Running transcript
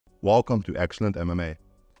Welcome to Excellent MMA.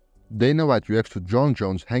 Dana White reacts to Jon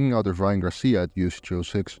Jones hanging out with Ryan Garcia at UFC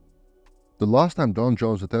 206. The last time Jon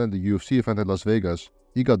Jones attended the UFC event in Las Vegas,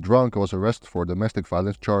 he got drunk and was arrested for a domestic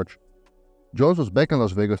violence charge. Jones was back in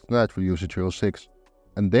Las Vegas tonight for UFC 206,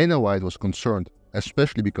 and Dana White was concerned,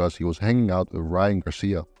 especially because he was hanging out with Ryan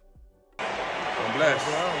Garcia. I'm blessed.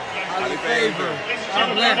 Highly favored.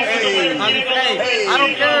 I'm blessed. Hey, I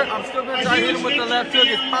don't care. I'm still going to try to hit him with the left hook.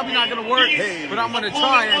 It's probably not going to work, but I'm going to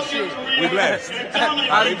try that shit. We blessed.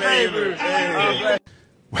 Highly favored.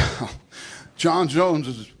 Well, Jon Jones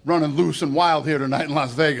is running loose and wild here tonight in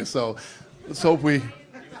Las Vegas, so let's hope we...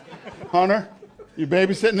 Hunter, you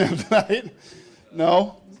babysitting him tonight?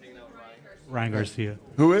 No? Ryan Garcia.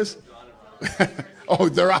 Who is? Oh,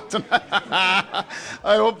 they're out tonight.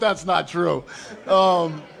 I hope that's not true.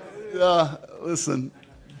 Listen,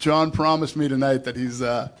 Jon promised me tonight that he's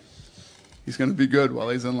going to be good while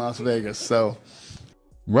he's in Las Vegas. So,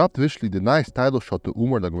 Merab Dvalishvili denies title shot to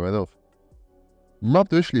Nurmagomedov. Merab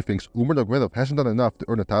Dvalishvili thinks Nurmagomedov hasn't done enough to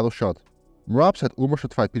earn a title shot. Merab said Umar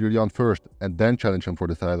should fight Peter Yan first and then challenge him for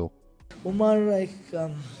the title. Umar,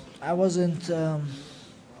 I wasn't.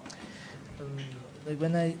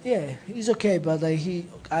 He's okay, but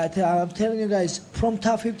I'm telling you guys, from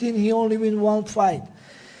top 15, he only win one fight,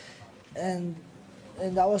 and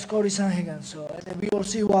that was Corey Sandhagen. So we will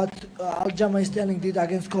see what Aljamain Sterling did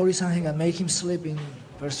against Corey Sandhagen, make him slip in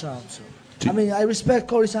first round. So I mean, I respect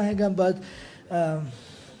Corey Sandhagen, but yeah.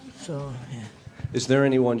 Is there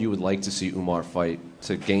anyone you would like to see Umar fight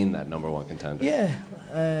to gain that #1 contender?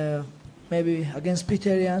 Yeah, maybe against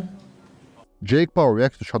Peter Yan. Jake Paul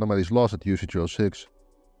reacts to Sean O'Malley's loss at UFC 206.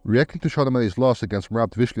 Reacting to Sean O'Malley's loss against Merab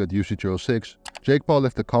Dvalishvili at UFC 206, Jake Paul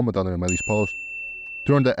left a comment under O'Malley's post.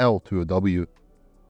 Turn the L to a W.